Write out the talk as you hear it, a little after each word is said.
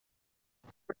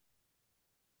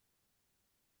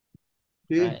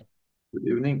Okay, Right. good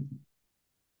evening.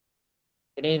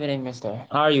 Good evening, mister.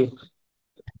 How are you?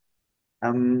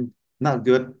 I'm not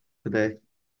good today.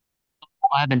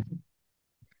 What happened?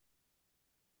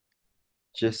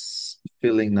 Just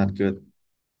feeling not good.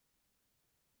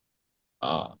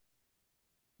 Uh,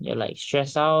 you're like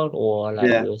stressed out or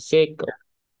like Yeah. you're sick?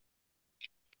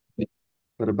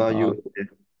 What about Uh, you?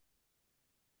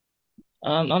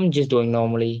 I'm just doing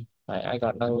normally. I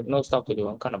got no stuff to do.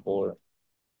 I'm kind of bored.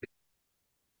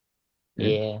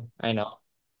 Yeah. Yeah, I know.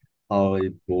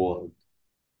 Always bored.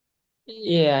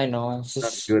 Yeah, I know. It's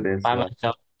Not just good as by well.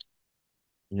 myself.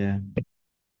 Yeah.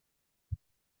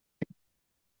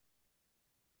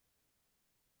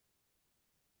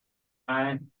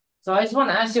 And so I just want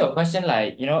to ask you a question,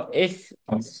 like, if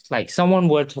like someone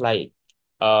were to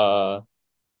uh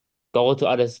go to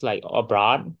others like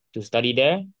abroad to study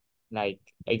there. Like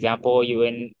example, you're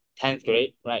in 10th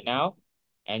grade right now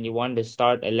and you want to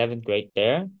start 11th grade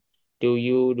there. Do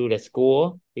the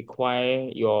school require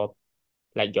your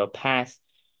past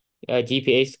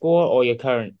GPA score or your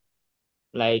current?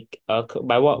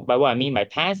 By what I mean by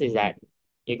past is that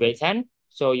your grade 10.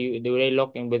 So you do they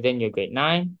look in within your grade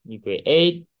 9, your grade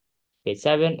 8, grade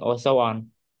 7, or so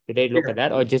on? Do they look Yeah. at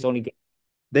that or just only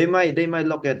They might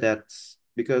look at that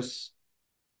because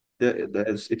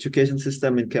the education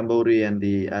system in Cambodia and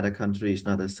the other country is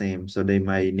not the same. So they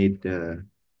might need to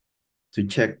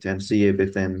check and see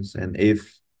everything. And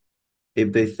if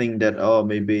they think that, oh,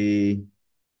 maybe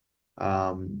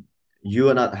um, you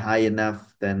are not high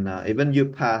enough, then even you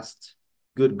passed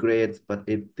good grades, but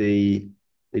if they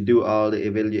do all the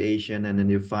evaluation and then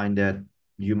you find that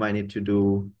you might need to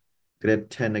do grade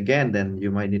 10 again, then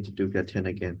you might need to do grade 10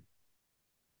 again.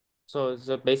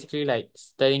 so basically like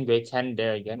studying grade 10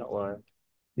 there again or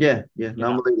Yeah, yeah, you're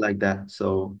not? normally like that.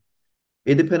 So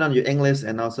it depends on your English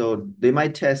and also they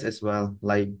might test as well.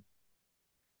 Like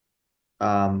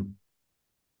um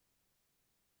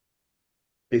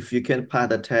if you can pass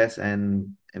the test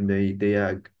and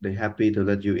they happy to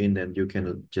let you in, then you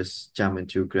can just jump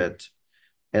into grade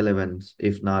 11.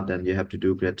 If not, then you have to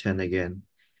do grade 10 again.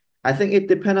 I think it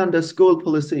depends on the school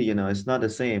policy, it's not the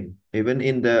same. Even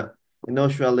in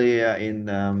Australia,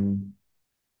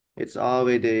 it's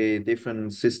always a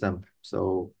different system.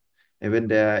 So even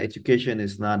their education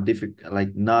is not difficult,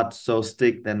 like not so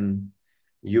strict, then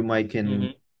you might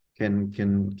Mm-hmm.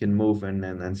 can move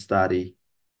and study.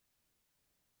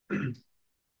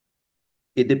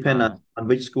 It depends Uh, on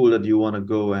which school that you want to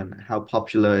go and how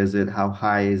popular is it, how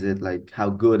high is it, like how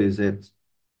good is it.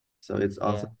 So it's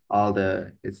also yeah,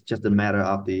 it's just a matter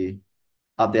of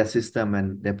their system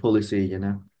and their policy.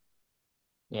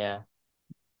 yeah.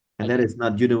 And I that get is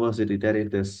not university, that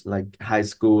is this like high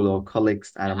school or college.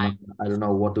 I don't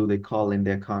know what do they call in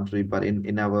their country, but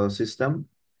in our system,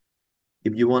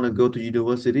 if you want to go to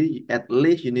university, at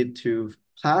least you need to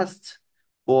pass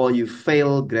or you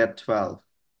fail grade 12.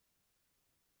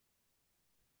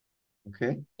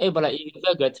 Okay. Hey, but like if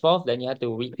you're grade 12, then you have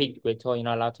to repeat grade 12. You're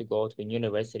not allowed to go to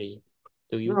university,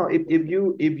 do you? No, if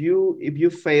you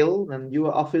fail and you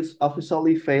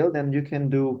officially fail, then you can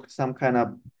do some kind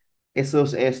of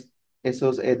associate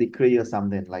associate degree or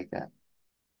something like that.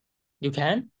 You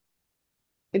can?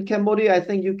 In Cambodia, I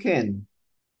think you can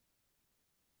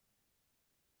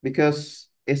because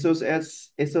associate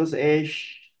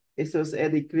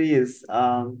degree is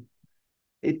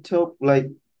it took like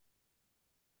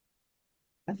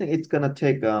I think it's gonna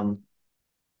take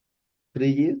 3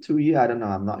 years, 2 years. I don't know.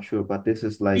 I'm not sure, but this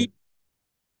is like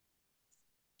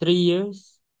 3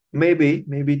 years?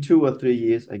 maybe 2 or 3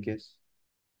 years, I guess.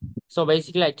 So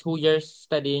basically like 2 years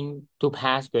studying to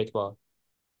pass grade 12.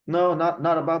 No,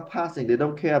 not about passing. They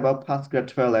don't care about pass grade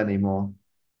 12 anymore.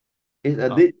 It's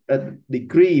Oh, a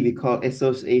degree we call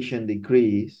association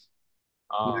degrees.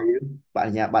 oh, Ngayon,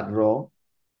 bạn rổ.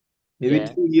 Maybe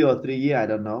yeah, 2 year or 3 year, I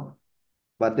don't know.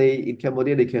 But they in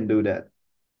Cambodia they can do that.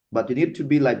 But you need to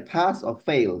be like pass or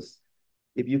fails.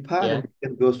 If you pass, then yeah. you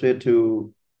can go straight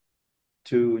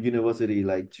to university,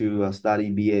 like to study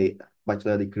BA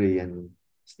bachelor degree and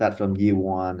start from year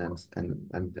one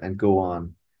and go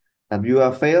on. If you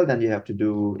are failed, then you have to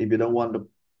do. If you don't want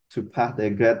to pass the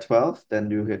grade 12,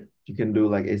 then you can do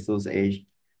like associate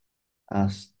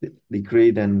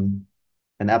degree. Then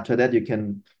and after that you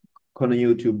can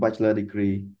continue to bachelor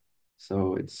degree.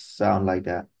 So it sound like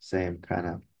that same kind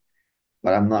of.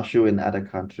 But I'm not sure in other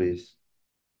countries.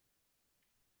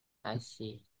 I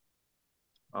see.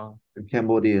 Oh, In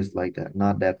Cambodia is like that,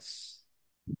 not that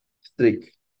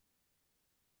strict.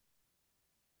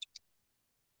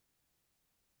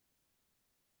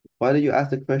 Why did you ask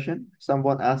the question?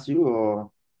 Someone asked you,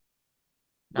 or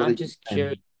now what I'm did you just say?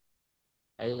 curious.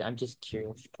 I'm just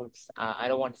curious 'cause I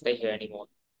don't want to stay here anymore.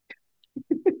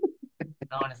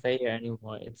 I don't want to stay here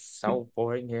anymore. It's so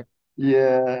boring here.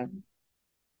 Yeah,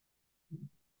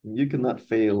 you cannot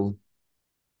fail.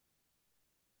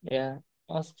 Yeah,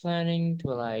 I was planning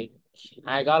to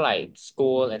I got like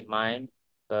school in mind,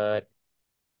 but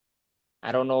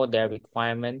I don't know their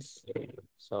requirements,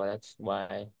 so that's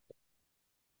why.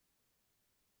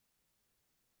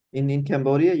 In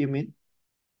Cambodia, you mean?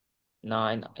 No,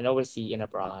 in overseas in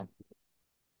abroad.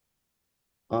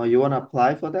 Oh, you want to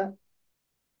apply for that?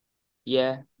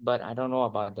 Yeah, but I don't know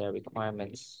about their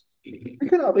requirements. You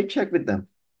can always check with them.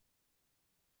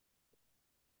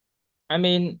 I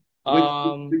mean, Which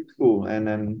school and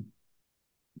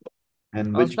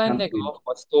I was which planning to country? go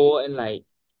for school in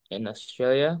in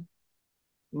Australia,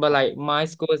 but like my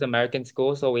school is American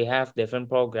school, so we have different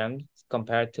programs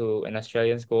compared to an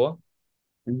Australian school.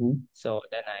 Hmm. So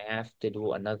then I have to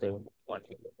do another one.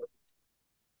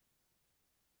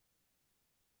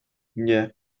 Yeah.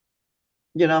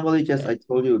 Yeah, normally just Yeah. I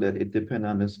told you that it depends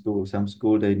on the school. Some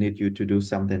school they need you to do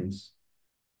something,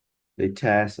 they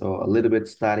test or a little bit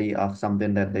study of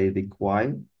something that they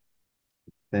require.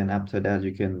 Then after that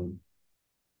you can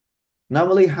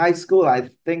normally high school, I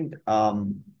think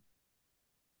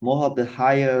more of the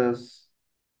higher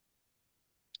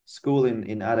school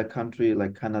in other country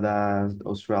like Canada,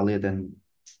 Australia, then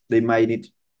they might need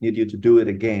you to do it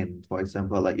again. For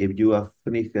example, like if you are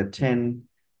finished at 10,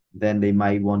 then they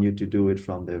might want you to do it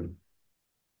from the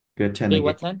grade 10 Three again.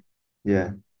 what 10?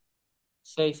 Yeah.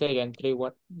 Say again. Three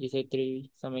what? You say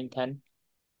three something 10?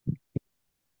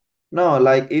 No,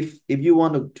 like if you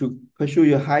want to pursue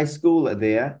your high school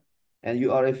there and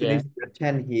you already Yeah. finished grade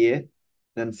 10 here,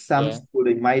 then some Yeah. school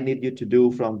they might need you to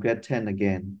do from grade 10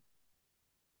 again.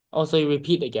 Also, you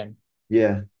repeat again.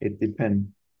 Yeah, it depends.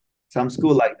 Some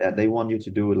school like that, they want you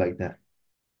to do it like that.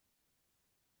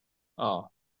 Oh,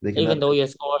 They even cannot. though your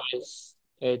score is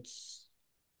it's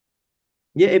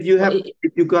Yeah, well,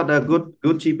 if you got a good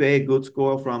GPA, good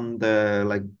score from the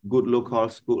like good local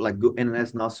school, like good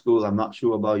international school, I'm not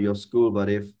sure about your school, but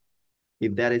if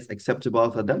that is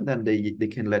acceptable for them, then they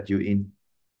can let you in.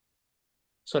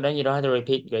 so then you don't have to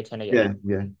repeat grade 10 again. Yeah,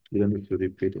 yeah. You don't need to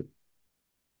repeat it.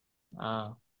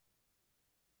 Ah,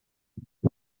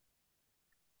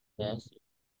 yes.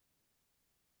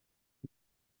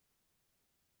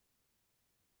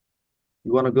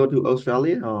 You want to go to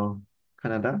Australia or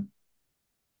Canada?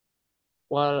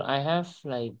 Well, I have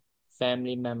like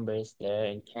family members there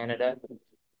in Canada,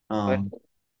 but Oh,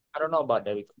 I don't know about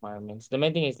the requirements. The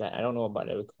main thing is that I don't know about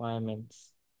the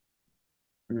requirements.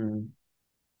 mm.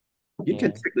 You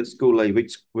can Yeah. check the school, like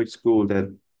which school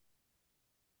that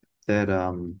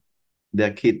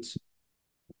their kids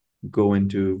go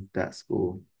into that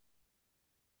school.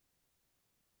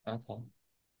 Okay.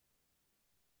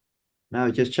 Now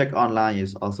just check online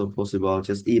is also possible.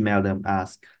 Just email them,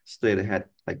 ask straight ahead,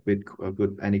 like with a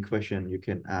good any question you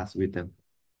can ask with them.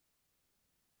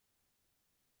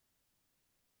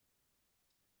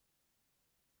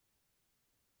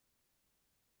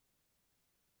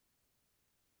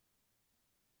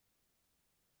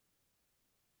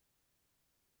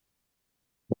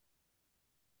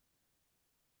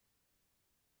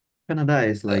 Canada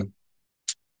is So like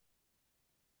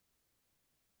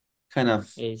kind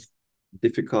of is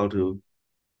difficult to,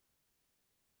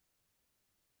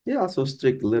 yeah, also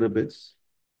strict a little bit.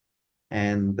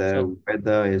 And so the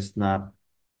weather is not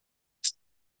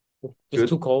it's good.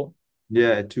 too cold.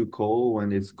 Yeah, it's too cold.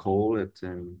 When it's cold, it's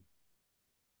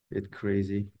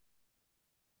crazy.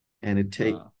 And it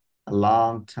take Uh, a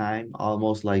long time,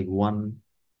 almost like one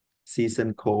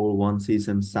season cold, one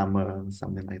season summer, and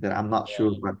something like that. I'm not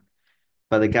sure, yeah.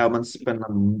 but the government spent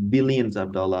billions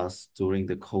of dollars during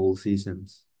the cold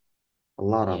seasons. A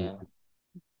lot of Yeah. money.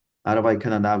 Otherwise,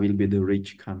 Canada will be the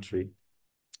rich country.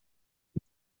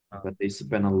 Uh, But they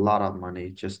spend a lot of money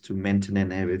just to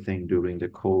maintain everything during the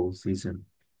cold season.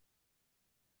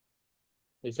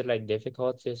 is it like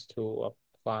difficult just to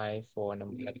apply for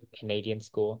an like Canadian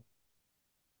school?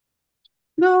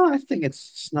 No, I think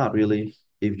it's not really.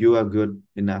 If you are good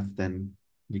enough, then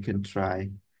you can try.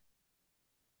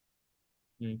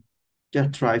 Mm,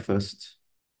 Just try first.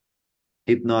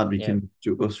 If not, we yeah. can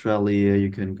to Australia.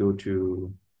 You can go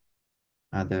to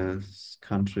other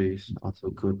countries. Also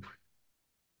good.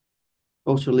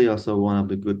 Australia also one of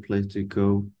the good place to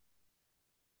go.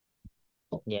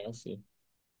 Yeah, I see.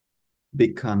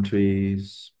 Big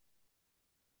countries.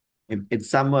 It's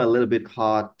somewhere a little bit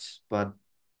hot, but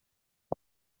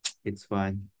it's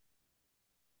fine.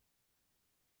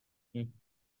 Mm,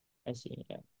 I see.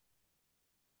 Yeah.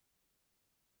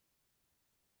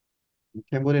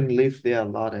 Cambodian live there a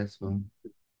lot as well.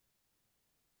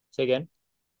 Say again.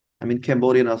 I mean,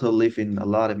 Cambodian also live in a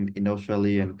lot in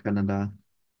Australia and Canada.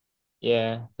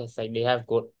 Yeah, that's like they have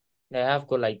good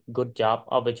like good job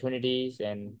opportunities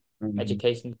and Mhm.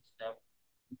 education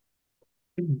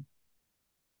system.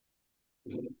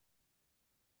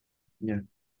 Yeah.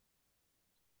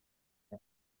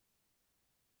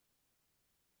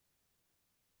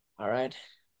 All right.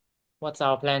 What's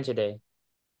our plan today?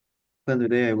 Then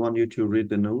today I want you to read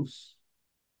the news.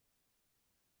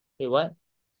 Hey, what?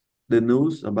 The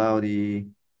news about the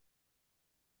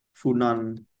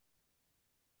Funan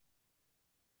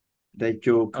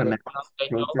Techo Okay, Canal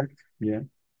project. Yeah.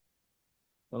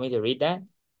 want me to read that?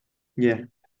 Yeah.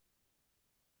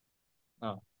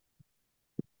 Oh,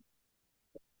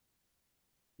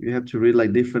 You have to read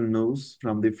like different news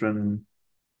from different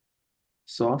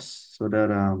source so that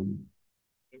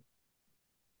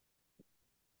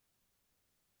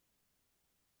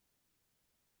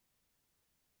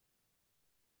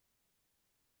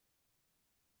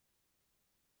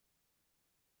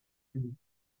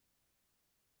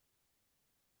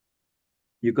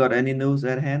you got any news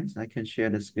at hand? I can share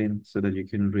the screen so that you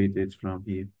can read it from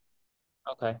here.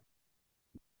 okay.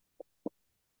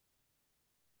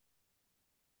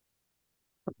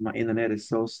 My internet is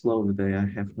so slow today, I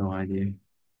have no idea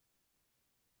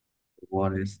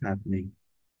what is happening.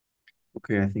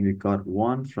 Okay, I think we got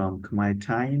one from Khmer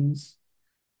Times.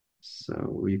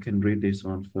 So you can read this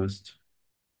one first.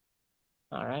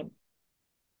 All right.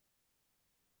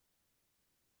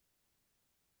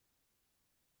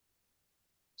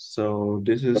 So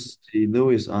this is the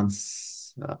news on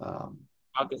August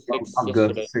from 6th,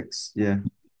 yesterday. August 6th. Yeah.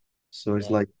 So it's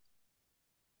Yeah. like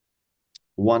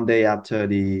one day after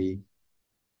the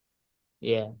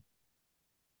Yeah.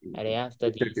 A day after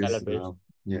the project is celebration.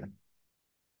 yeah.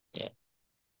 Yeah.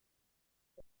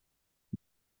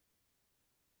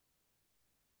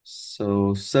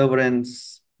 So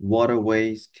Sovereign's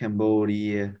Waterways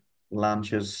Cambodia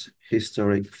launches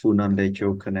historic Funan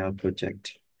Techo Canal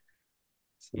project.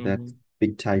 So that's Mm-hmm.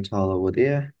 big title over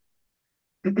there.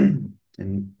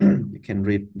 And you can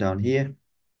read down here.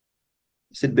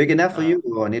 Is it big enough for Uh, you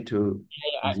or I need to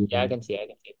yeah, I zoom can see. I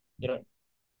can see. You know,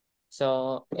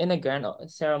 so in a grand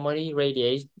ceremony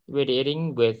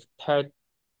radiating with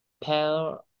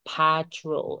patriotism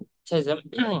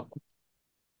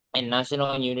and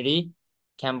national unity,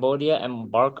 Cambodia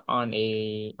embarked on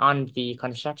the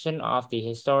construction of the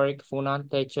historic Funan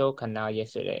Techo Canal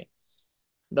yesterday.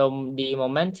 The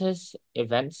momentous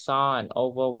event saw an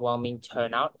overwhelming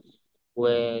turnout,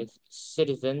 with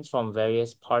citizens from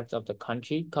various parts of the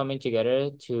country coming together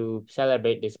to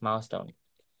celebrate this milestone.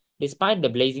 Despite the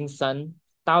blazing sun,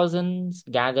 thousands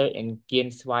gathered in Kien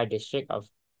Swai district of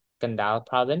Kandal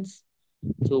province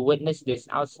to witness this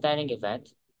outstanding event,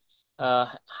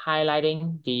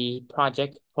 highlighting the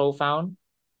project profound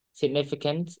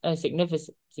significance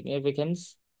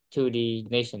to the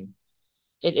nation.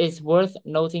 It is worth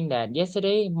noting that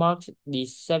yesterday marked the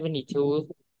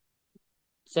 72th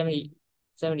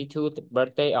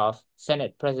birthday of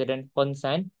Senate President Hun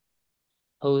Sen,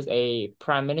 who's a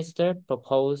prime minister,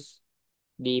 proposed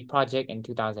the project in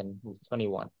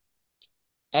 2021.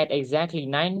 At exactly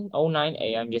 9:09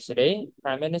 a.m. yesterday,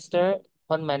 Prime Minister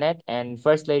Hun Manet and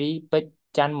First Lady Pech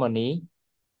Chanmoni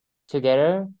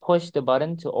together pushed the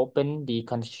button to open the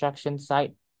construction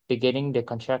site, beginning the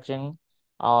construction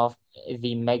of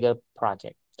the mega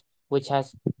project, which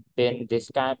has been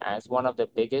described as one of the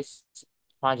biggest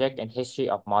projects in history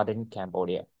of modern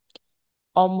Cambodia.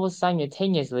 Almost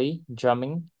simultaneously,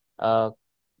 drumming, uh,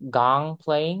 gong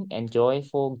playing, and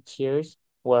joyful cheers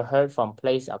were heard from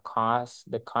places across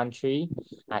the country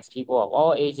as people of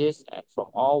all ages and from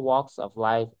all walks of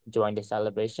life joined the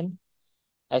celebration,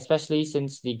 especially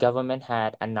since the government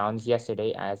had announced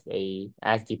yesterday as the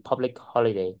public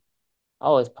holiday.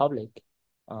 Oh, it's public.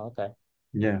 Oh, okay.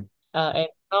 Yeah. In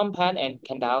Phnom Penh and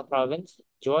Kandal province,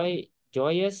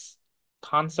 joyous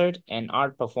concert and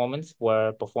art performance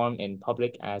were performed in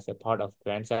public as a part of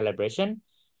grand celebration.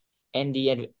 In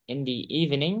the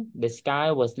evening, the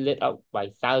sky was lit up by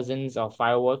thousands of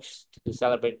fireworks to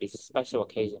celebrate this special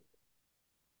occasion.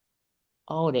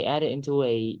 Oh, they added into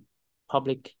a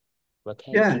public Yeah,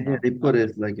 vacation yeah, now. they put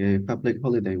Okay. it like a public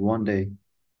holiday one day.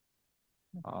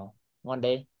 Oh, one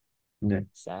day. Yeah.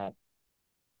 Sad.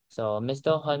 So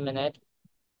Mr. Holmanet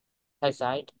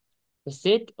preside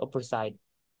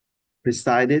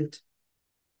Presided.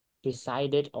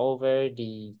 presided over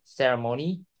the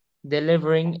ceremony,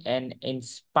 delivering an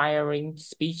inspiring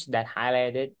speech that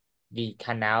highlighted the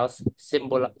canal's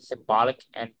symbolic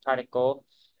and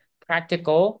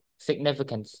practical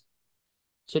significance.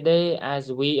 Today,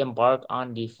 as we embark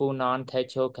on the Funan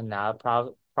Techo Canal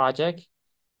project,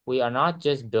 we are not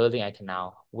just building a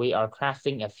canal. We are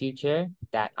crafting a future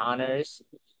that honors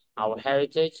our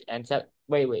heritage and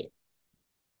wait.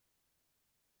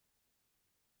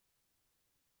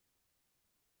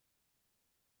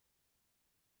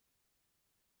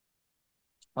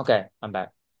 Okay, I'm back.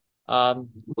 Um,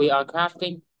 we are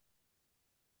crafting.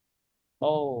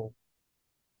 Oh,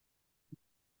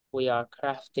 we are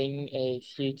crafting a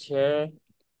future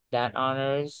that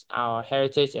honors our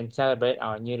heritage and celebrate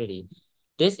our unity.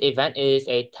 This event is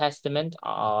a testament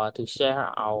to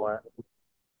share our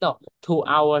no to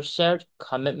our shared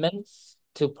commitments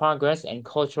to progress and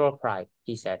cultural pride,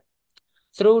 he said.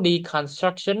 Through the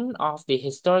construction of the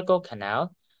historical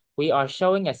canal, we are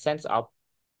showing a sense of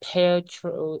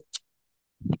patro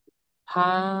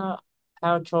pa-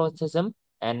 patriotism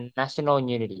and national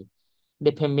unity.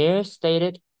 The premier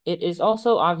stated, it is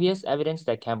also obvious evidence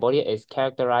that Cambodia is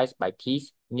characterized by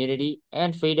peace, unity,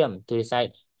 and freedom to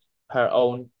decide her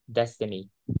own destiny.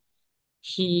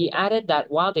 He added that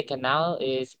while the canal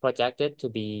is projected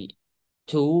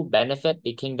to benefit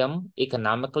the kingdom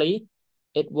economically,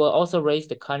 it will also raise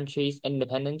the country's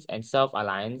independence and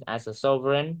self-reliance as a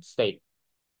sovereign state.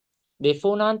 The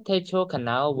Funan Techo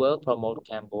Canal will promote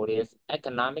Cambodia's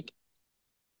economic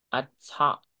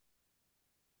auto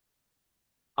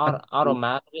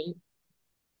autonomy,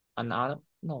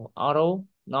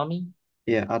 autonomy,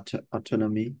 Yeah,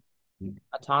 autonomy.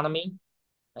 autonomy,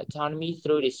 autonomy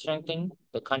through the strengthening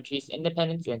the country's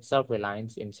independence and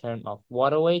self-reliance in terms of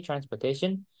waterway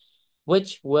transportation,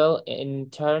 which will in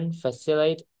turn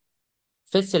facilitate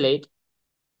facilitate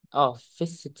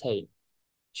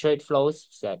trade flows,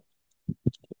 he said.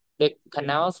 The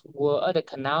canal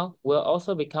will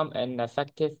also become an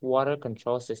effective water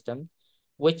control system,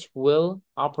 which will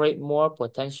operate more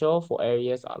potential for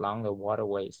areas along the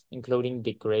waterways, including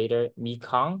the greater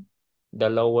Mekong, the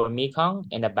lower Mekong,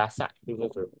 and the Bassac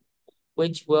River,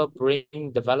 which will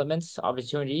bring developments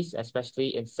opportunities,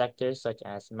 especially in sectors such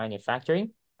as manufacturing,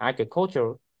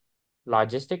 agriculture,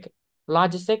 logistic,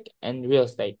 and real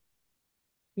estate.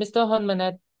 Mr.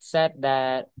 Hunmanet said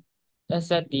the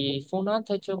Funan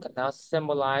Techo Canal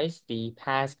symbolized the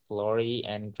past glory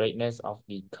and greatness of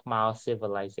the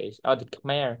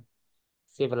Khmer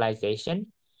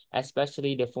civilization,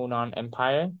 especially the Funan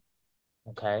Empire.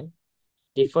 Okay,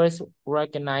 the first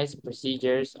recognized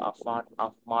procedures of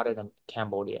modern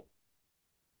Cambodia.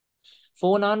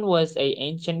 Funan was a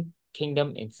ancient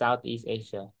kingdom in Southeast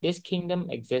Asia. This kingdom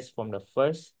exists from the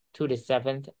 1st to the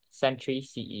 7th century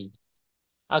CE.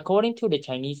 According to the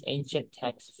Chinese ancient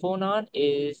text, Funan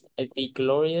is the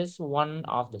glorious one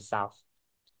of the south,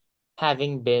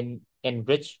 having been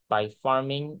enriched by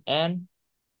farming and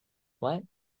what?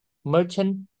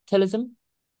 Mercantilism?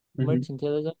 Hmm.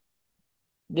 Mercantilism?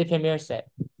 The premier said.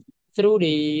 Through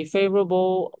the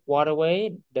favorable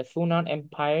waterway, the Funan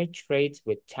Empire trades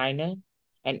with China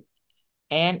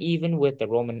and even with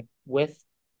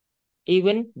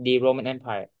even the Roman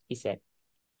Empire, he said.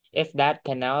 If that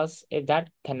canal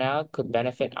could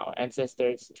benefit our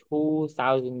ancestors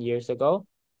 2,000 years ago,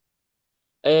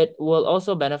 it will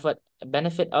also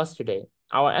benefit us today.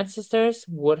 Our ancestors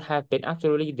would have been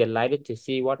absolutely delighted to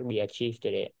see what we achieved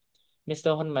today.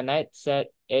 Mr. Hunmanite said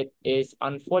it is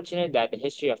unfortunate that the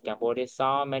history of Cambodia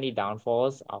saw many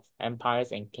downfalls of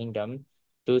empires and kingdoms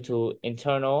due to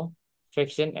internal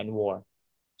friction and war.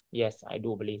 Yes, I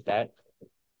do believe that.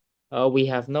 We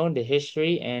have known the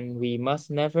history and we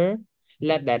must never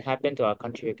let that happen to our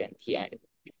country again, he added.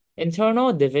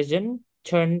 Internal division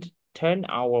turned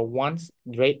our once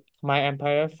great Khmer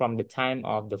Empire from the time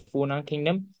of the Funan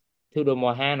Kingdom to the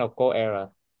Mohan or Ko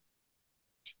era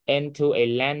into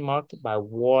a land marked by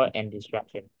war and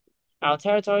destruction. Our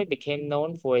territory became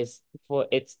known for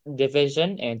its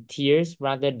division and tears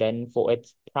rather than for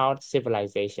its proud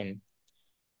civilization.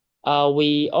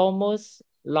 We almost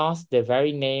lost the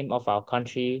very name of our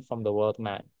country from the world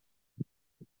map.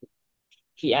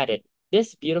 He added,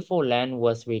 this beautiful land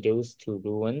was reduced to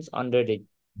ruins under the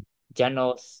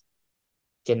genos-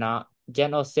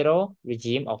 genocidal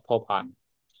regime of Pol Pot.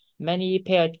 Many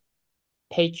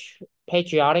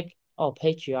patriotic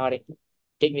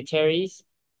dignitaries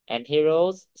and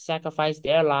heroes sacrificed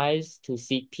their lives to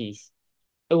seek peace.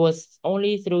 It was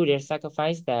only through their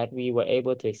sacrifice that we were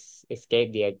able to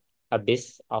escape the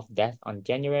abyss of death on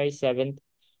January 7th,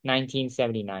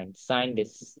 1979, signed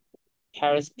this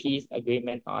Paris Peace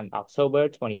Agreement on October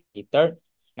 23rd,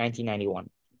 1991,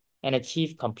 and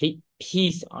achieved complete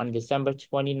peace on December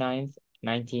 29th,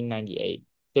 1998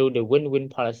 through the win-win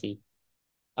policy.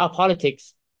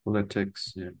 Politics.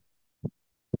 Politics. Yeah.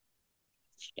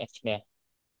 Yeah.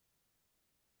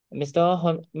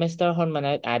 Mr.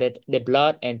 Hormanet added, the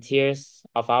blood and tears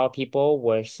of our people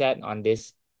were shed on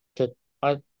this to,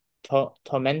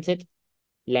 tormented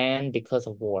land because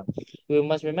of war. We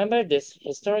must remember this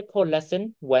historical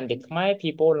lesson when the Khmer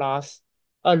people lost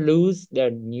or lose their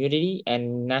unity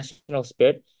and national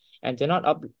spirit and do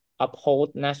not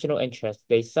uphold national interests.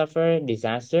 They suffer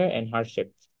disaster and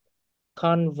hardship.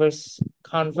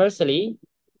 Conversely,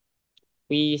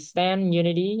 we stand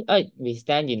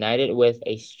united with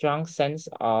a strong sense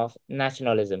of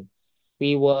nationalism.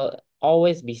 We will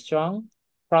always be strong,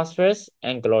 prosperous,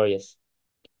 and glorious.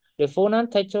 The Funan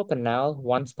Techo Canal,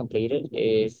 once completed,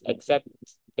 is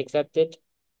expected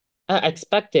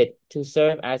to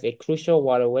serve as a crucial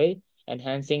waterway,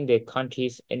 enhancing the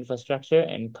country's infrastructure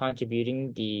and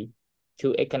contributing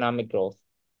to economic growth.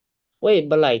 Wait,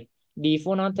 but like the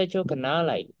Funan Techo Canal,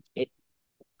 like it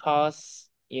costs,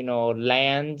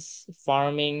 lands,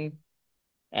 farming,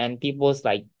 and people's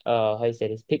like how you say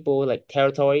this, people like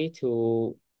territory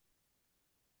to,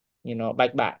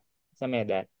 back, something like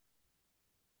that.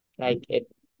 Like it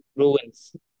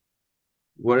ruins,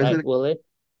 What is right? it? Will it?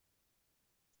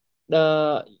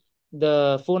 the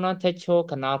the Funan Techo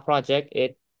Canal project,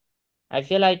 I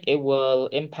feel like it will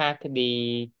impact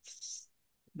the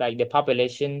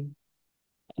population.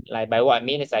 Like by what I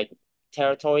mean is like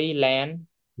territory, land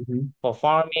Hmm. for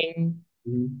farming,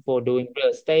 Hmm. for doing real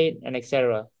estate, and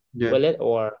etc. Yeah, Will it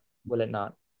or will it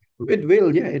not? it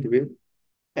will. Yeah, it will.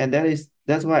 And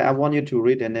that's why I want you to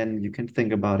read and then you can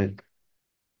think about it.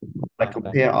 Like Okay.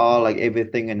 compare all like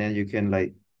everything and then you can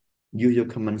like use your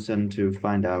common sense to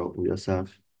find out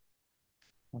yourself.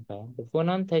 Okay. The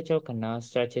Funan Techo Canal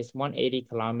stretches 180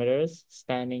 kilometers,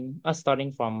 starting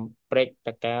from Prek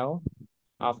Takao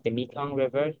of the Mekong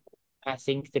River,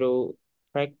 passing through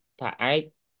Prek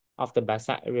Taai of the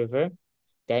Basak River,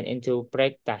 then into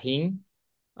Prek Tahing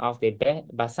of the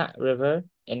Basak River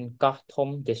in Koh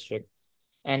Tom district,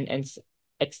 and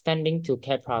extending to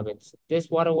Cape Province. This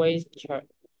waterway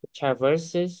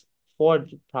traverses four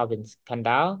provinces: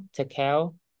 Kandal,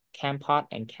 Takeo, Kampot,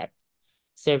 and Kep,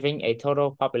 serving a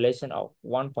total population of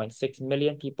 1.6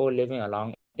 million people living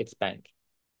along its bank.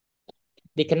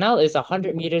 The canal is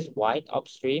 100 meters wide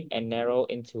upstream and narrow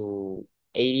into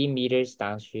 80 meters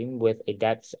downstream with a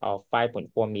depth of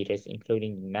 5.4 meters,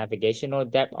 including navigational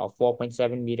depth of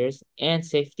 4.7 meters and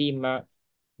safety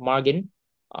margin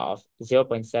of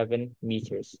 0.7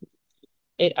 meters.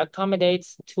 It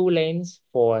accommodates two lanes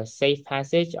for safe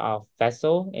passage of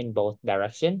vessel in both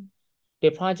directions. The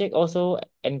project also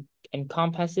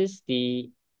encompasses the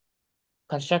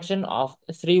construction of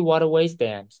three waterways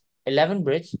dams, 11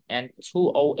 bridge, and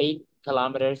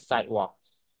 208-kilometer sidewalk,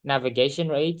 navigation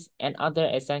rates, and other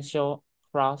essential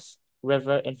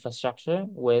cross-river infrastructure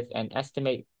with an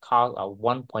estimated cost of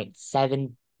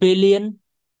 $1.7 billion.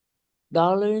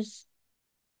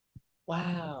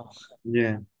 Wow,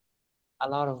 Yeah. a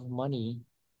lot of money.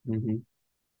 Hmm.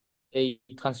 The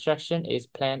construction is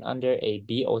planned under a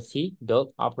BOT,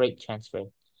 Build, Operate, Transfer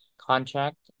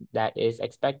contract that is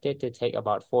expected to take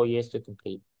about 4 years to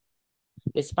complete.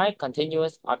 Despite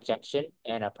continuous objection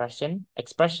and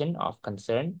expression of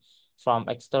concern from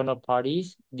external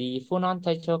parties, the Funan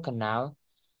Techo Canal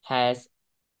has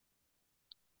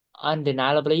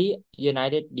undeniably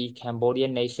united the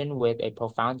Cambodian nation with a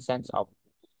profound sense of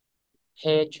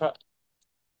patri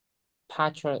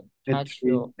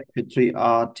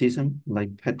Patriotism, like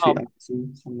oh,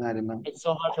 patriotism, something I don't know. it's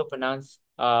so hard to pronounce.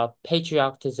 Yeah.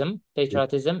 Patriotism,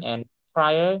 and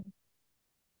prior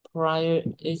prior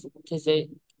is it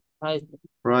prior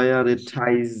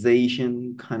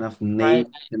Prioritization kind of prior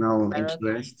national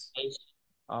interests. prioritization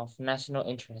of national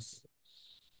interests.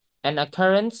 An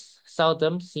occurrence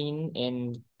seldom seen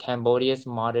in Cambodia's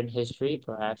modern history,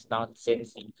 perhaps not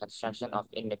since the construction of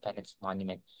Independence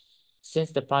Monument.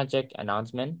 Since the project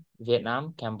announcement,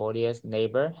 Vietnam, Cambodia's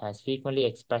neighbor, has frequently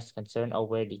expressed concern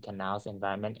over the canal's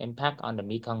environmental impact on the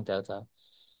Mekong Delta.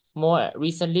 More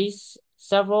recently,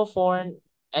 several foreign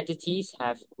entities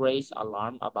have raised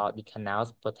alarm about the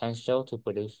canal's potential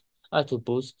to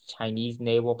boost Chinese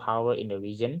naval power in the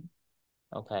region.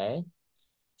 Okay,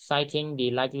 citing the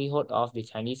likelihood of the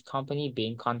Chinese company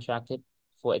being contracted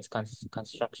for its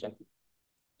construction.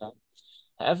 Okay.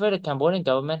 However, the Cambodian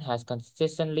government has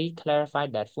consistently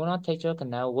clarified that Funan Techo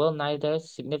Canal will neither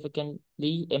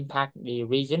significantly impact the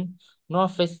region nor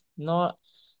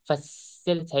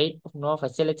facilitate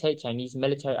Chinese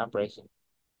military operation.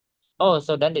 Oh,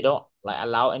 so then they don't like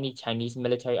allow any Chinese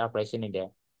military operation in there.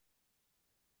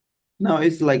 No,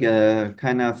 it's like a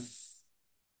kind of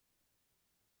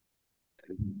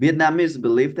Vietnamese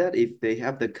believe that if they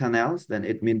have the canals, then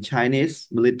it means Chinese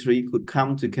military could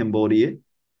come to Cambodia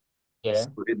Yeah.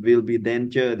 So it will be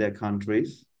danger their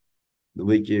countries,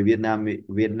 which Vietnam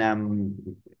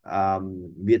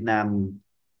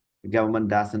government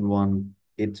doesn't want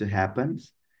it to happen.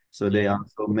 So they Yeah.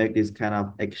 also make these kind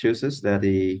of excuses that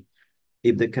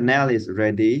if the canal is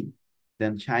ready,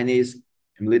 then Chinese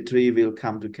military will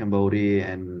come to Cambodia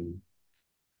and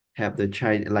have the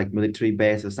China like military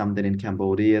base or something in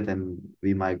Cambodia, then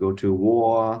we might go to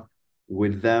war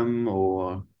with them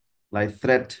or like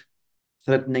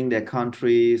threatening their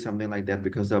country, something like that,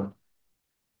 because of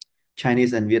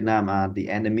Chinese and Vietnam are the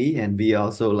enemy, and we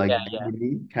also Yeah. like the Yeah.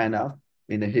 enemy kind of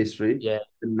in the history. Yeah.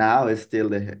 And now it's still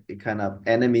the kind of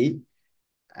enemy.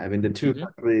 I mean, the two Mm-hmm.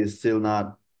 countries still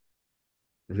not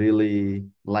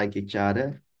really like each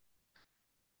other.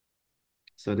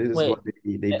 So this is Wait, what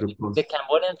they the propose.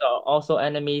 Cambodians are also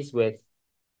enemies with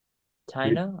China?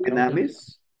 I don't think so.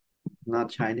 Vietnamese, not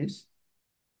Chinese.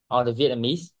 Or the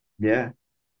Vietnamese? Yeah.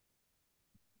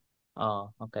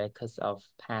 Oh, okay, because of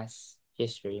past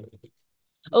history.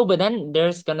 Oh, but then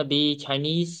there's gonna be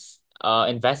Chinese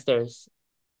investors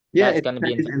Yeah, that's it's gonna be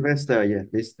Chinese invested investor. Yeah,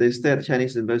 they said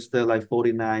Chinese investor like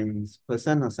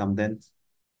 49% or something.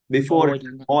 Before it's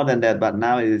 49. more than that, but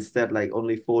now it's said like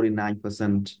only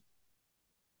 49%.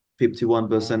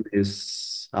 51%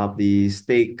 is of the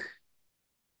stake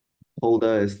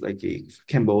holder is like a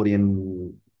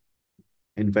Cambodian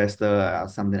investor or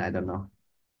something. I don't know.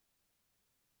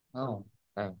 Oh,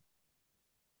 okay.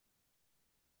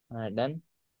 All right then.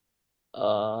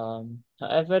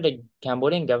 However, the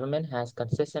Cambodian government has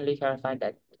consistently clarified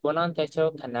that Funan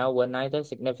Techo Canal will neither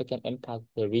significantly impact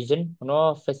the region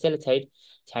nor facilitate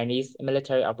Chinese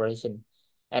military operation,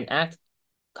 an act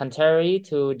contrary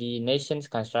to the nation's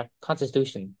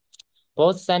constitution.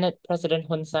 Both Senate President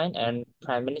Hun Sen and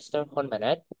Prime Minister Hun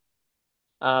Manet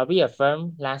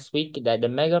reaffirmed last week that the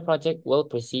mega project will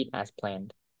proceed as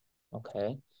planned.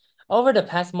 Okay. Over the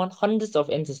past month, hundreds of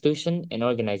institutions and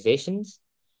organizations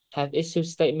have issued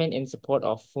statements in support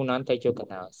of Funan Techo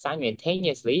Canal.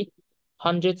 Simultaneously,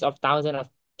 hundreds of thousands of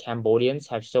Cambodians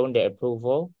have shown their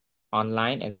approval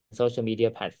online and social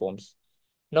media platforms.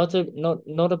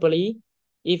 Notably,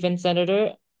 even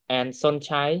Senator and Son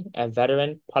Chai, a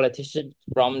veteran politician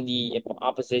from the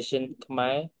opposition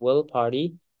Khmer Will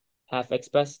Party, have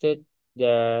expressed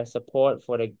their support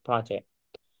for the project.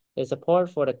 The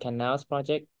support for the canals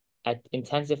project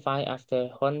intensified after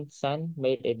Hun Sen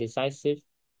made a decisive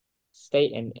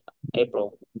state in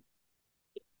April.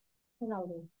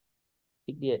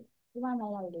 Big deal.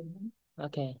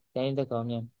 Okay, then the call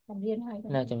nha. No,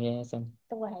 chồng viên xong.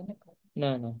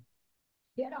 No, no,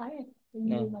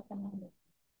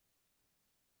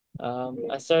 no.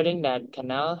 Asserting that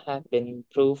canal have been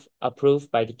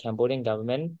approved by the Cambodian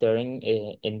government during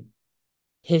in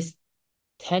his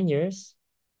 10 years.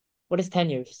 What is 10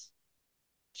 years?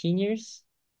 10 years?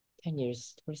 10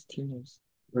 years. What is 10 years?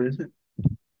 What is it?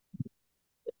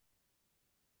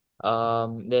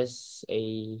 There's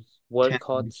a word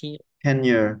called 10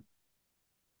 year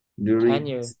during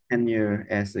tenure. his tenure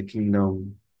as a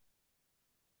kingdom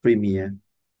premier.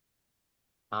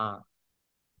 Ah,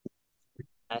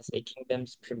 as a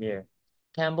kingdom's premier.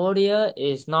 Cambodia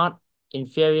is not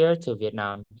inferior to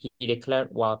Vietnam, he declared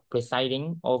while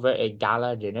presiding over a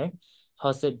gala dinner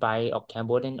hosted by a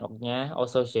Cambodian Ognya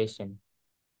Association.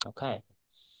 Okay.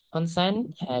 Hun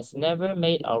Sen has never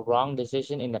made a wrong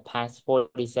decision in the past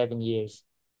 47 years.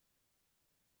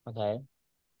 Okay.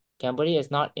 Cambodia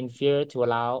is not inferior to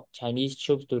allow Chinese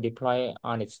troops to deploy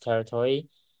on its territory,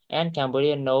 and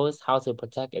Cambodia knows how to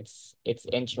protect its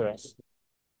interests.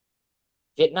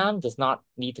 Vietnam does not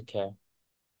need to care.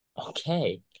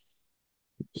 Okay.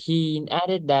 He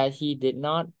added that he did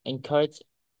not encourage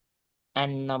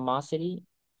animosity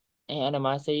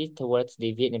animosity towards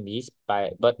the Vietnamese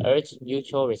but urged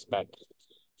mutual respect.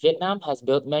 Vietnam has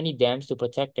built many dams to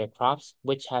protect their crops,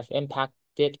 which have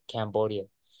impacted Cambodia.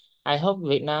 I hope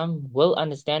Vietnam will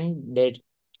understand the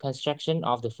construction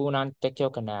of the Funan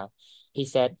Techo Canal. He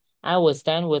said, I will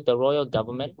stand with the royal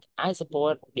government. I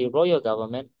support the royal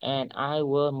government and I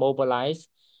will mobilize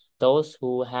those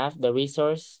who have the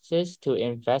resources to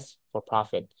invest for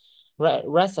profit.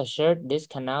 Rest assured, this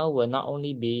canal will not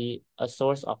only be a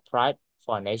source of pride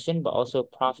for our nation, but also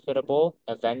profitable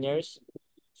avenues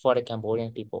for the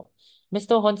Cambodian people.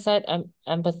 Mr. Hun said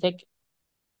empathic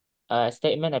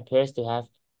statement appears to have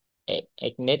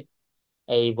ignited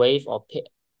a wave of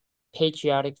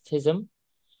patriotism,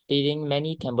 leading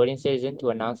many Cambodian citizens to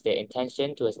announce their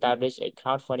intention to establish a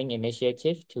crowdfunding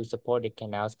initiative to support the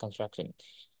canal's construction.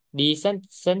 The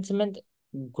sentiment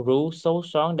grew so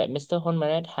strong that Mr. Hun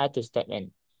Manet had to step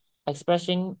in,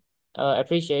 expressing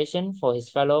appreciation for his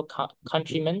fellow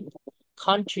countrymen.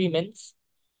 countrymen's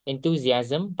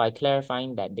enthusiasm by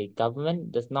clarifying that the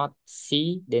government does not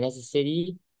see the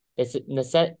necessity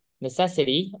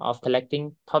of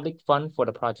collecting public funds for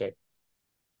the project.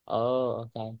 Oh,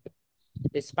 okay.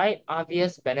 Despite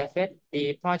obvious benefit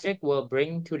the project will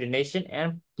bring to the nation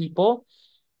and people,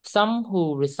 some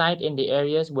who reside in the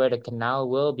areas where the canal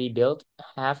will be built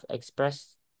have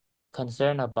expressed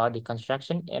concern about the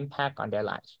construction impact on their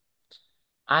lives.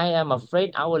 I am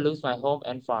afraid I will lose my home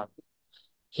and farm.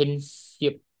 Hin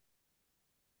Siep,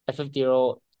 a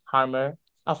 50-year-old farmer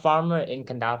in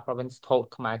Kandal province, told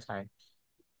Khmer Times.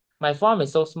 My farm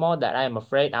is so small that I am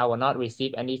afraid I will not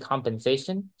receive any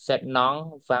compensation, said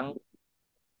Nong Van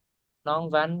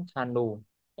Kanu,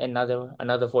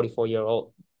 another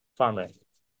 44-year-old farmer.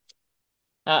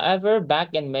 However,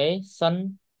 back in May,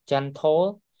 Sun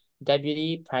Jantol,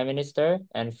 Deputy Prime Minister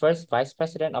and first Vice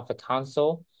President of the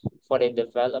Council for the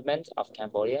Development of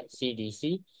Cambodia,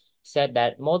 CDC, said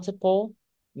that multiple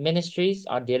ministries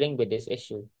are dealing with this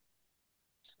issue.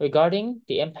 Regarding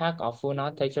the impact of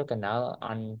Funan Techo Canal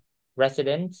on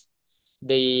residents,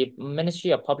 the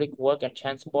Ministry of Public Work and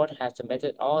Transport has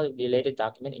submitted all related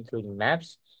documents, including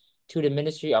maps, to the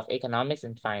Ministry of Economics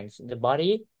and Finance, the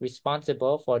body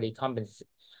responsible for the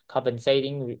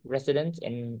compensating residents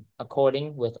in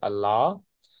according with a law.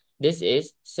 This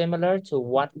is similar to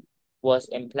what was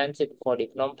implemented for the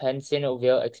Phnom Penh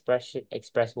Sinoville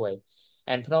Expressway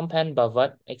and Phnom Penh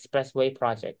Bavat Expressway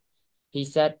project. He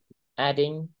said,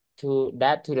 adding to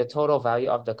the total value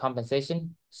of the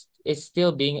compensation is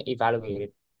still being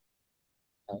evaluated.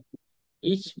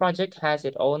 Each project has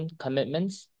its own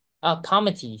committees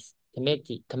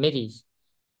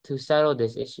to settle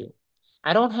this issue.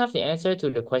 I don't have the answer to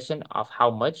the question of how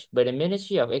much, but the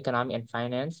Ministry of Economy and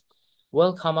Finance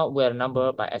will come up with a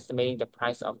number by estimating the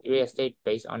price of real estate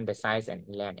based on the size and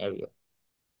land area.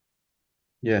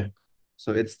 Yeah.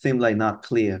 So it seemed like not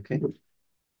clear, okay?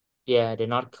 Yeah, they're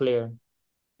not clear.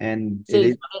 And So it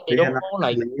is they they are don't not know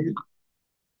like clear.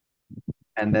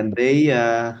 And then they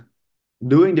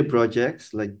doing the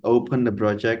projects, like open the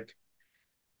project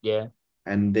yeah,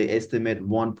 and they estimate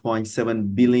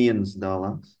 1.7 billions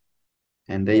dollars.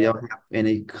 And they yeah, don't have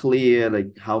any clear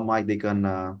like how much they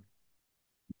gonna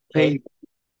pay pay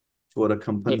for the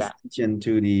payback compensation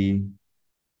to the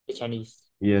the Chinese.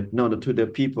 yeah no to the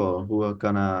people who are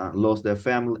gonna lose their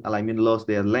family I mean lose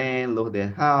their land, lose their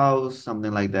house,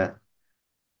 something like that.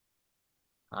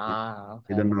 Ah,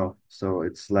 I don't okay. know. So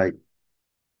it's like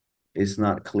it's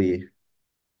not clear.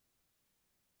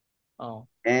 Oh,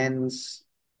 And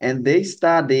and they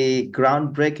start the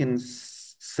groundbreaking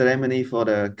ceremony for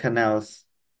the canals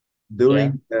yeah.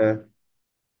 during the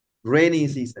rainy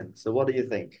season. So what do you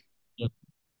think? Yeah.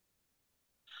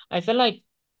 I feel like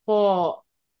for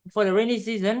for the rainy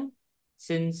season,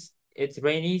 since it's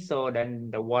rainy, so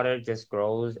then the water just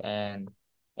grows and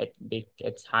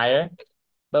it's higher.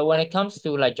 But when it comes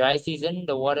to like dry season,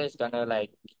 the water is gonna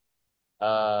like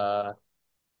uh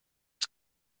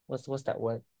what's that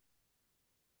word?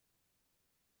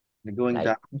 They're going Like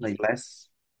down like less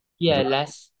yeah, dry.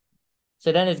 less.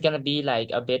 So then it's gonna be like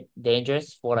a bit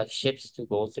dangerous for like ships to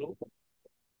go through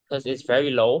because it's very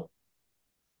low.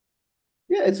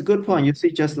 Yeah, it's a good point. You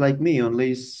see, just like me,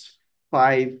 only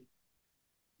 5.4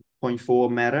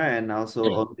 meter and also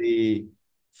only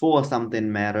four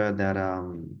something meter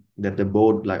that the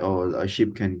boat like or a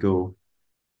ship can go.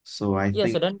 So I Yeah,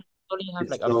 so think then only have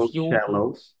it's like a so few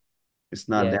shallow. It's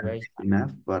not yeah, that very deep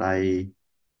enough, but I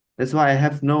that's why I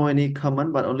have no any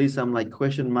comment, but only some like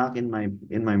question mark in my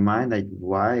mind, like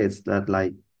why it's that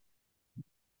like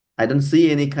I don't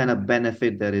see any kind of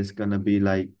benefit that is gonna be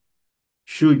like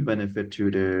huge benefit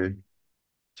to the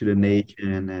yeah,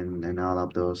 nation and all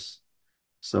of those.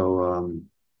 So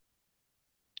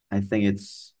I think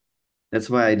it's that's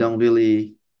why I don't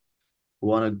really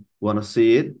wanna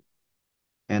see it.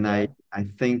 And yeah, I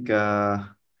think yeah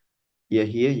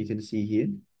here you can see here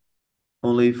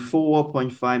only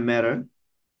 4.5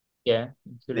 yeah,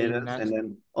 including meters and next.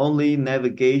 then only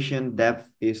navigation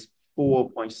depth is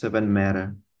 4.7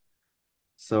 meter.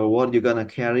 So what you're gonna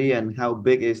carry and how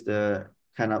big is the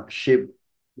kind of ship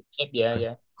Yep, yeah,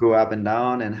 yeah, go up and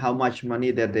down and how much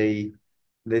money that they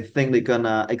think they're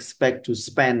gonna expect to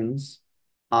spend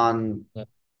on yeah,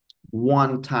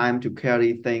 one time to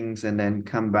carry things and then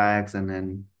come back and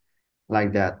then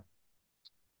like that.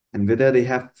 And whether they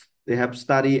have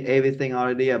studied everything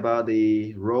already about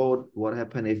the road, what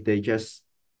happened if they just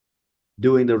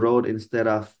doing the road instead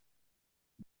of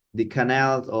the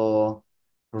canals or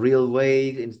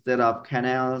railway instead of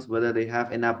canals, whether they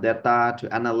have enough data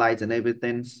to analyze and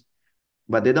everything.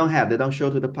 But they don't show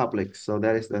to the public. So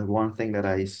that is the one thing that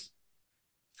I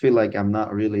feel like I'm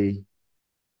not really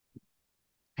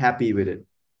happy with it.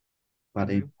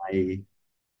 But if Hmm.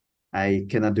 I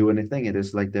cannot do anything, it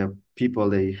is like the people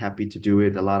they happy to do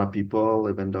it. A lot of people,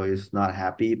 even though it's not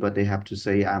happy, but they have to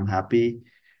say I'm happy.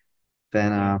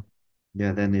 Then Yeah,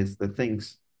 yeah, then it's the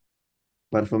things.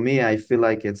 But for me, I feel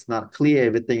like it's not clear.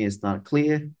 Everything is not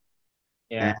clear, and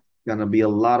yeah. it's gonna be a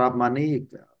lot of money,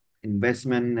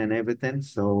 investment and everything.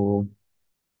 So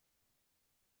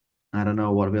I don't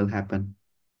know what will happen,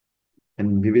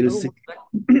 and we will see. Oh,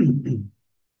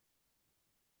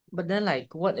 but then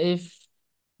like, what if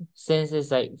since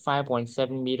it's like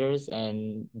 5.7 meters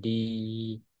and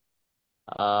the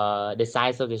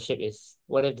size of the ship is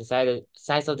what if the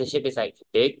size of the ship is like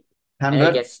big and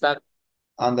it 100 gets stuck?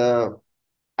 on the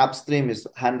upstream is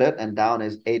 100 and down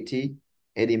is 80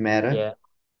 meter. Yeah,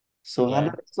 So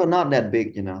yeah. 100, so not that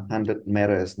big, 100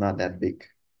 meter is not that big.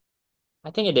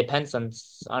 I think it depends on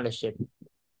the ship.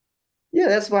 Yeah,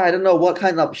 that's why I don't know what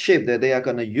kind of ship that they are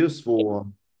gonna use for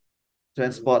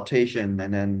transportation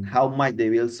and then how much they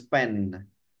will spend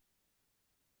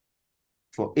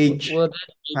for each Will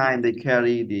that be? time they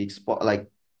carry the export, like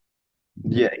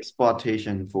yeah,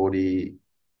 exportation for the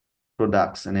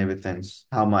products and everything.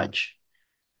 How much?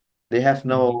 They have Mhm.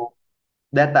 no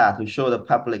data to show the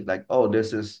public like, oh,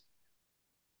 this is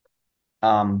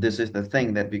the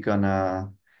thing that we're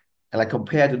gonna like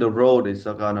compared to the road, it's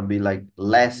gonna be like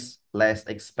less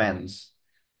expense.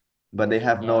 But they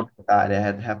have no Yeah, data,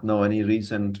 they have no any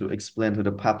reason to explain to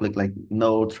the public, like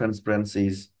no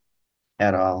transparencies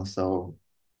at all. So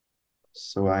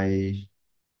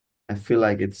I feel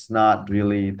like it's not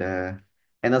really the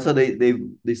and also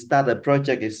they start the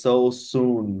project is so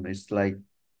soon. It's like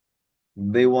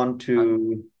they want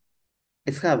to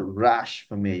it's kind of rush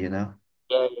for me, yeah,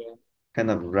 yeah.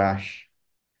 kind of rush.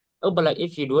 Oh, but like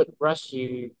if you do it rush,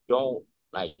 you don't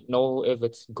like know if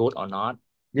it's good or not.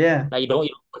 Yeah. Like you don't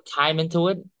put time into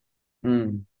it.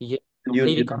 Mm. You just You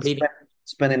completely, don't completely.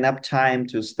 spend enough time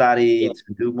to study, Yeah,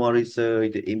 to do more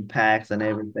research, the impacts and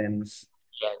everything.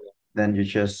 yeah, Then you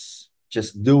just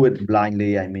do it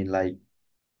blindly. I mean, like,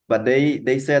 but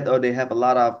they said, oh, they have a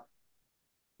lot of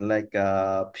like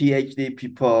PhD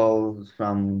people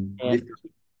from yeah, different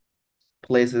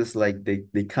places. Like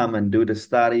they come and do the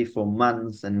study for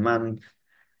months and months,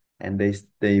 and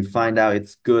they find out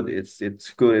it's good. It's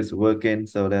good. It's working.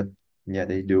 So that yeah,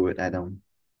 they do it. I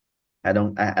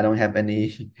don't have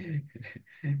any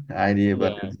idea,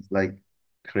 but yeah. it's like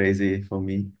crazy for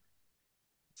me.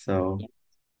 So Yeah.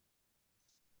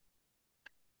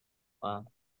 Wow.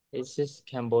 It's just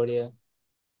Cambodia.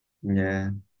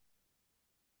 yeah,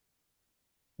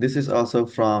 this is also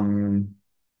from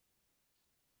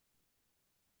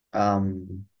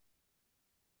um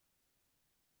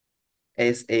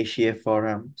Asia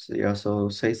Forum. So you also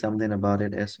say something about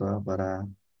it as well. But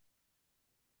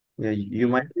yeah, you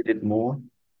might Mhm. read it more.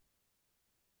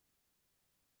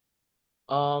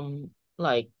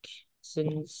 Like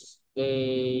since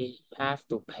they have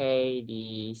to pay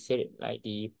the city, like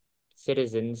the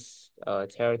citizens,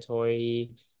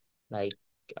 territory, like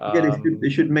Yeah, they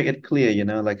should make it clear,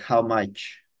 like how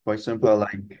much. For example,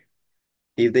 like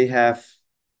if they have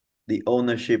the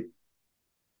ownership,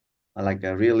 like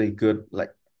a really good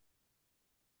like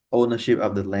ownership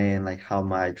of the land, like how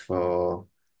much for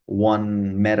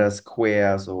 1 meter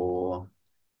squares or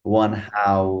one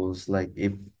house, like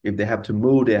if they have to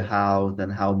move their house, then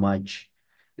how much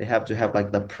they have to have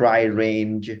like the price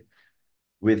range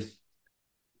with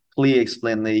clear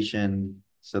explanation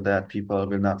so that people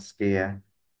will not scare.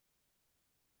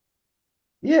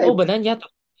 Yeah, oh, but then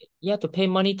you have to pay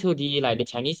money to the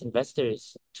Chinese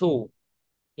investors too.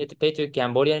 You have to pay to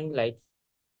Cambodian like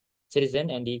citizen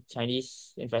and the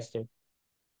Chinese investor.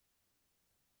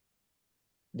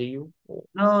 Do you?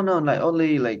 no, like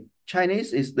only like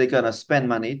Chinese is they gonna spend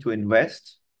money to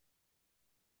invest,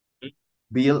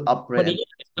 build, upgrade, But they and need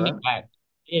to get something transfer. back.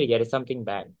 They need to get something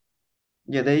back.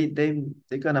 Yeah, they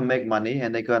gonna make money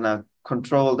and they're gonna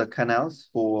control the canals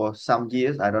for some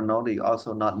years. I don't know. They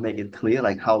also not make it clear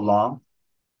like how long.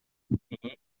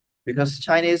 Mhm. Because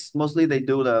Chinese mostly they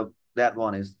do the that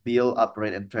one is build,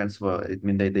 upgrade, and transfer. It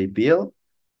means they build,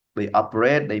 they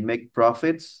operate, they make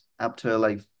profits after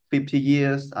like 50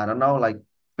 years. I don't know, like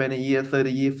 20 years,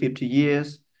 30 years, 50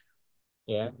 years,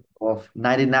 Yeah. or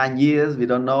 99 years. We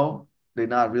don't know. They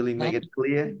not really make it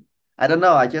clear. I don't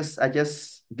know. I just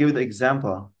give the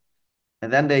example,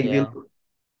 and then they Yeah. will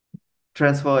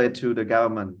transfer it to the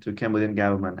government, to Cambodian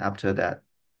government after that.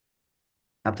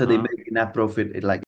 After they Uh, make enough profit, it like